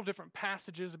a couple different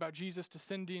passages about Jesus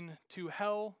descending to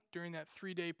hell during that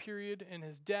 3-day period in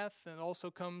his death, and it also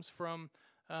comes from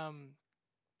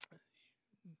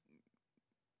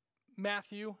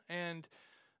Matthew, and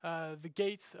the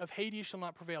gates of Hades shall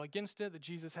not prevail against it, that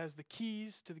Jesus has the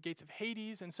keys to the gates of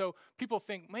Hades. And so people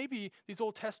think maybe these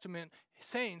Old Testament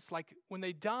saints, like when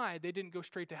they died, they didn't go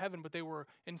straight to heaven, but they were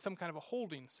in some kind of a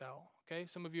holding cell. Okay,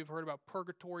 some of you have heard about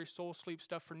purgatory, soul sleep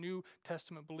stuff for New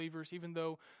Testament believers, even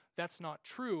though that's not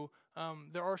true.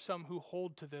 There are some who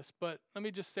hold to this, but let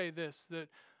me just say this, that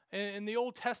in the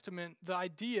Old Testament, the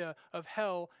idea of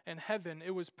hell and heaven,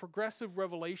 it was progressive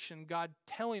revelation, God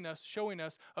telling us, showing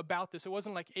us about this. It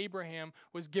wasn't like Abraham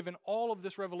was given all of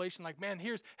this revelation, like, man,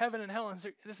 here's heaven and hell, and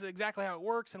this is exactly how it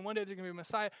works, and one day there's going to be a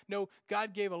Messiah. No,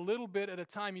 God gave a little bit at a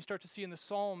time. You start to see in the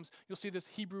Psalms, you'll see this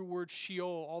Hebrew word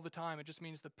Sheol all the time. It just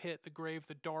means the pit, the grave,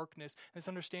 the darkness, and this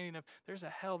understanding of there's a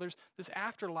hell, there's this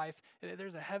afterlife,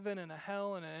 there's a heaven and a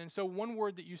hell, and so one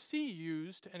word that you see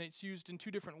used, and it's used in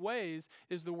two different ways,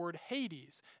 is the word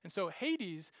Hades. And so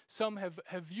Hades, some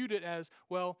have viewed it as,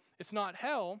 well, it's not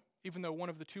hell, even though one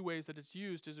of the two ways that it's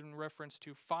used is in reference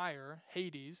to fire,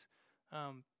 Hades,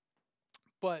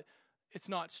 but it's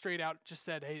not straight out just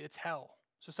said, hey, it's hell.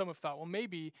 So some have thought, well,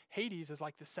 maybe Hades is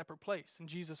like this separate place, and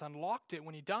Jesus unlocked it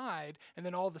when he died, and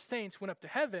then all the saints went up to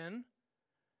heaven,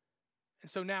 and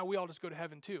so now we all just go to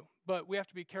heaven too. But we have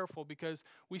to be careful because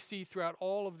we see throughout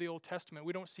all of the Old Testament,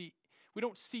 we don't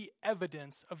see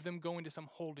evidence of them going to some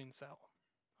holding cell,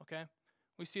 okay?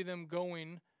 We see them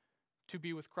going to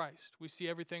be with Christ. We see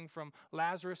everything from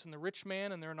Lazarus and the rich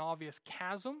man, and they're an obvious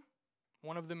chasm,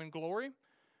 one of them in glory.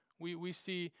 We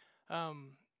see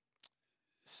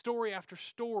story after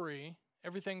story,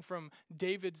 everything from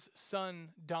David's son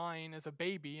dying as a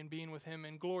baby and being with him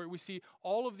in glory. We see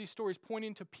all of these stories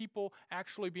pointing to people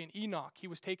actually being Enoch. He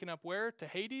was taken up where? To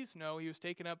Hades? No, he was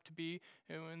taken up to be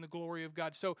in the glory of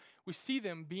God. So we see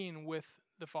them being with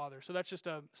the Father. So that's just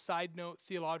a side note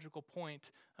theological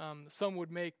point some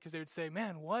would make because they would say,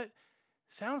 man, what?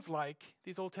 Sounds like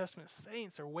these Old Testament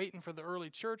saints are waiting for the early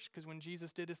church because when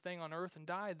Jesus did his thing on earth and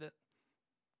died,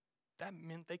 that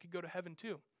meant they could go to heaven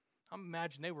too. I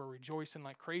imagine they were rejoicing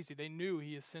like crazy. They knew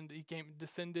he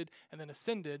descended and then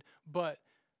ascended, but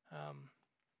I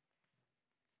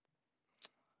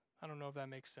don't know if that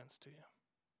makes sense to you.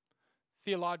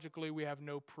 Theologically, we have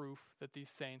no proof that these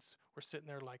saints were sitting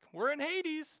there like, we're in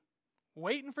Hades,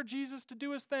 waiting for Jesus to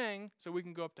do his thing so we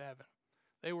can go up to heaven.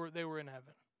 They were in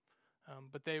heaven,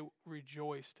 but they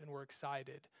rejoiced and were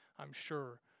excited, I'm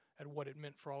sure, at what it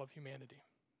meant for all of humanity.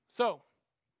 So,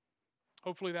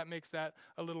 hopefully that makes that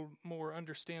a little more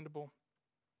understandable.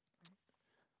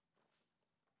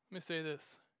 Let me say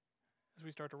this as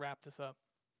we start to wrap this up.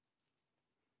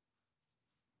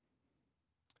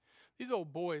 These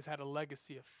old boys had a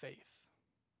legacy of faith.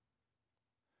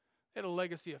 They had a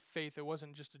legacy of faith. It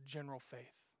wasn't just a general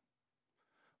faith.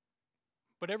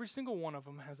 But every single one of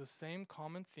them has the same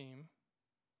common theme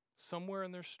somewhere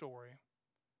in their story,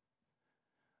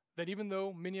 that even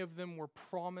though many of them were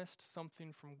promised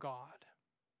something from God,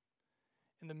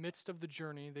 in the midst of the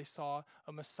journey, they saw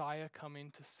a Messiah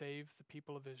coming to save the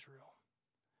people of Israel.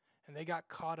 And they got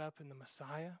caught up in the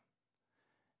Messiah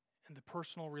and the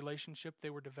personal relationship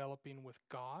they were developing with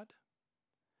God.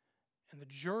 And the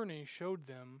journey showed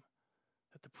them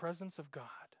that the presence of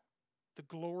God, the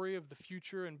glory of the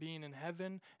future and being in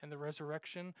heaven and the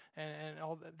resurrection and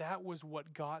all that was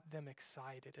what got them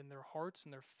excited. And their hearts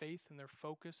and their faith and their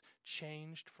focus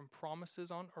changed from promises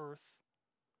on earth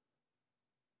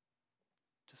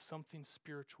to something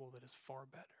spiritual that is far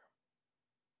better.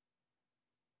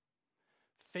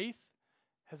 Faith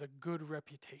has a good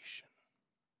reputation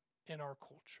in our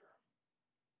culture.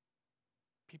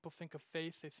 People think of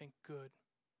faith, they think good.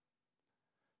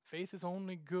 Faith is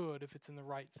only good if it's in the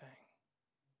right thing,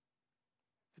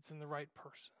 if it's in the right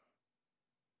person.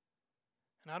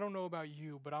 And I don't know about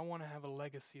you, but I want to have a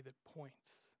legacy that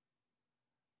points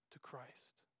to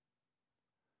Christ.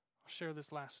 I'll share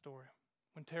this last story.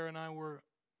 When Tara and I were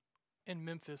in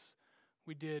Memphis,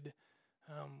 we did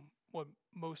what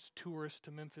most tourists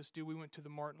to Memphis do. We went to the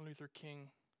Martin Luther King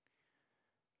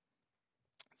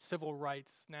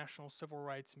National Civil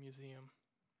Rights Museum,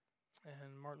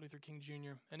 and Martin Luther King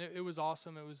Jr. And it was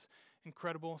awesome. It was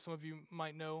incredible. Some of you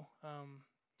might know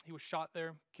he was shot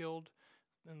there, killed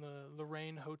in the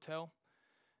Lorraine Hotel.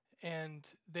 And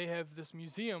they have this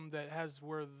museum that has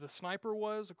where the sniper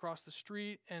was across the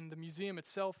street, and the museum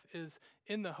itself is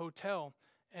in the hotel.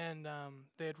 And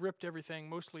they had ripped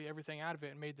mostly everything out of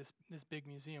it and made this big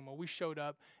museum. Well, we showed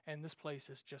up, and this place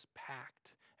is just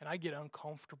packed. And I get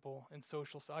uncomfortable in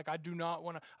social stuff. Like, I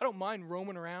don't mind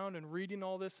roaming around and reading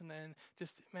all this, and then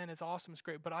just, man, it's awesome, it's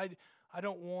great. But I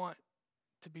don't want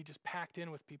to be just packed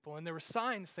in with people. And there were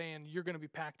signs saying, you're going to be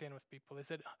packed in with people. They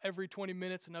said every 20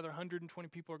 minutes, another 120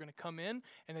 people are going to come in,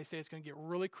 and they say it's going to get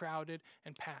really crowded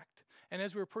and packed. And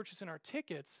as we were purchasing our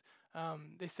tickets,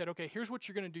 they said, okay, here's what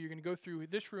you're going to do. You're going to go through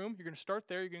this room. You're going to start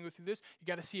there. You're going to go through this. You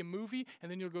got to see a movie,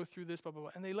 and then you'll go through this, blah, blah,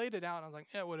 blah. And they laid it out, and I was like,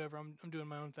 yeah, whatever. I'm doing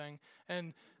my own thing.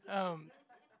 And I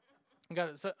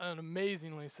got an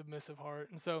amazingly submissive heart.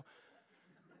 And so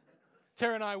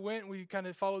Tara and I went. We kind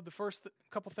of followed the first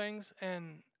couple things,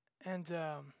 and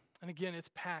again, it's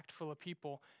packed full of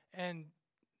people. And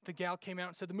the gal came out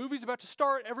and said, the movie's about to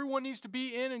start. Everyone needs to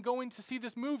be in and going to see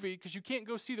this movie because you can't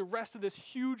go see the rest of this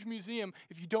huge museum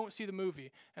if you don't see the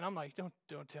movie. And I'm like, don't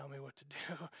tell me what to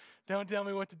do. Don't tell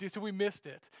me what to do. So we missed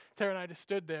it. Tara and I just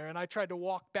stood there, and I tried to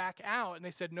walk back out, and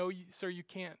they said, no, sir, you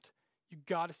can't. You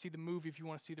got to see the movie if you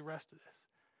want to see the rest of this.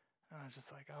 And I was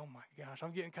just like, oh my gosh,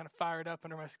 I'm getting kind of fired up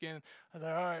under my skin. I was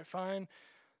like, all right, fine.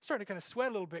 Starting to kind of sweat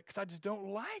a little bit because I just don't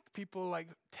like people like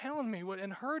telling me what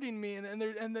and hurting me, and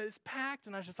it's packed,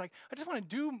 and I was just like, I just want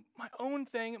to do my own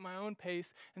thing at my own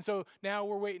pace. And so now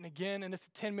we're waiting again, and it's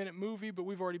a 10-minute movie, but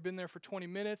we've already been there for 20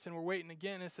 minutes, and we're waiting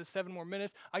again, and it says 7 more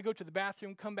minutes. I go to the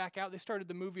bathroom, come back out. They started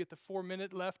the movie at the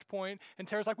 4-minute left point, and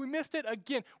Tara's like, we missed it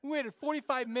again. We waited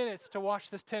 45 minutes to watch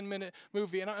this 10-minute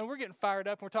movie, and we're getting fired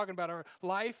up, and we're talking about our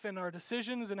life and our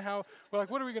decisions and how we're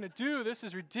like, what are we going to do? This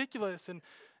is ridiculous.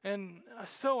 And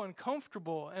so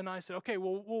uncomfortable. And I said, okay,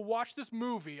 well, we'll watch this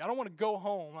movie. I don't want to go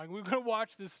home. Like, we're going to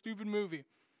watch this stupid movie.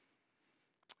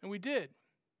 And we did.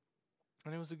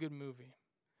 And it was a good movie.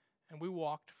 And we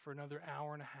walked for another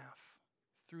hour and a half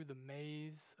through the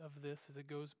maze of this as it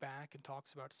goes back and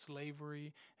talks about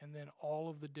slavery and then all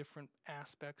of the different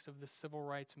aspects of the civil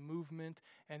rights movement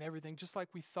and everything, just like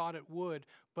we thought it would.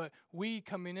 But we,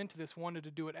 coming into this, wanted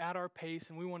to do it at our pace,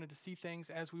 and we wanted to see things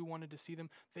as we wanted to see them.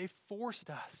 They forced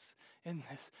us in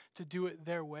this to do it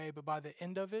their way. But by the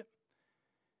end of it,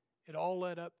 it all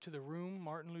led up to the room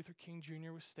Martin Luther King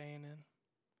Jr. was staying in.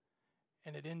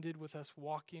 And it ended with us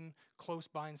walking close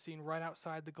by and seeing right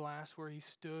outside the glass where he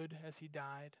stood as he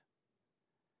died.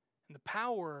 And the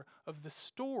power of the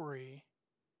story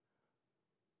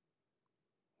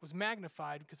was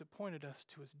magnified because it pointed us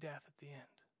to his death at the end.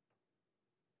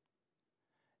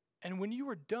 And when you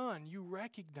were done, you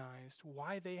recognized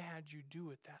why they had you do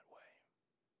it that way.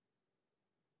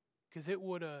 Because it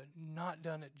would have not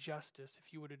done it justice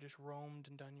if you would have just roamed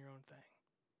and done your own thing.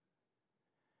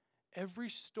 Every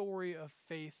story of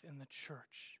faith in the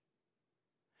church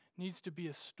needs to be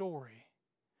a story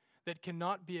that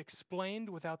cannot be explained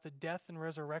without the death and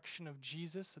resurrection of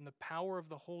Jesus and the power of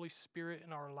the Holy Spirit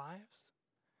in our lives.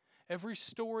 Every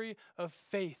story of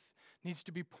faith needs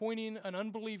to be pointing an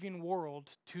unbelieving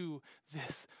world to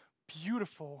this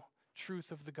beautiful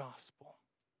truth of the gospel.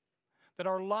 That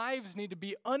our lives need to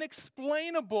be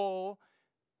unexplainable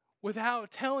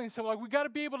without telling someone. Like, we got to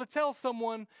be able to tell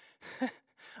someone,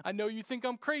 I know you think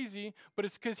I'm crazy, but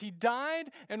it's because he died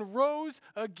and rose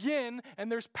again,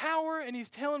 and there's power, and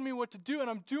he's telling me what to do, and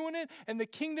I'm doing it, and the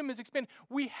kingdom is expanding.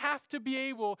 We have to be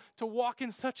able to walk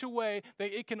in such a way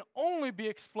that it can only be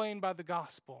explained by the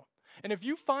gospel. And if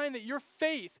you find that your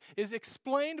faith is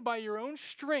explained by your own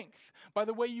strength, by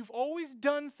the way you've always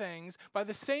done things, by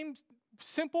the same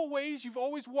simple ways you've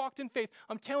always walked in faith,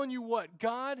 I'm telling you what,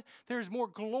 God, there's more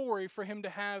glory for him to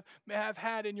have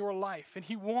had in your life, and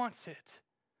he wants it.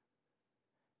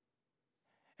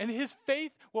 And his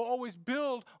faith will always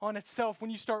build on itself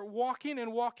when you start walking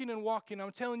and walking and walking.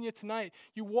 I'm telling you tonight,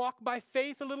 you walk by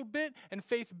faith a little bit, and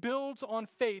faith builds on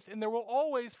faith. And there will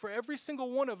always, for every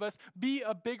single one of us, be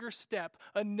a bigger step,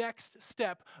 a next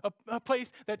step, a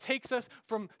place that takes us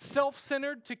from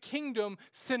self-centered to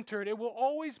kingdom-centered. It will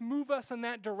always move us in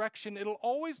that direction. It'll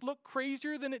always look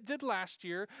crazier than it did last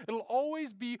year. It'll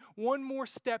always be one more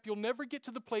step. You'll never get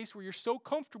to the place where you're so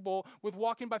comfortable with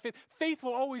walking by faith. Faith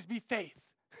will always be faith.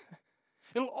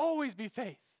 It'll always be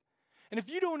faith. And if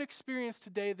you don't experience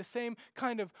today the same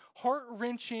kind of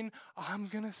heart-wrenching, I'm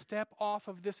going to step off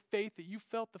of this faith that you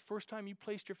felt the first time you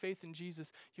placed your faith in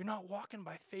Jesus, you're not walking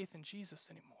by faith in Jesus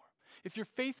anymore. If your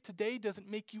faith today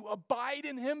doesn't make you abide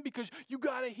in him because you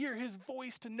got to hear his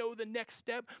voice to know the next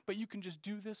step, but you can just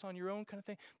do this on your own kind of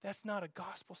thing, that's not a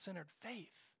gospel-centered faith.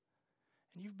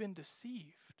 And you've been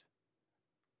deceived.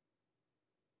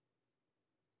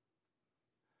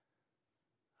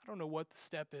 I don't know what the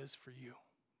step is for you,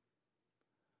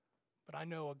 but I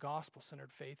know a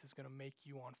gospel-centered faith is going to make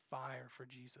you on fire for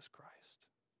Jesus Christ.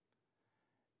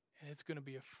 And it's going to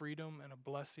be a freedom and a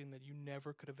blessing that you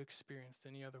never could have experienced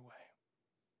any other way.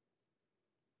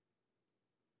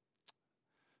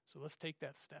 So let's take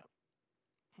that step.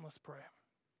 Let's pray.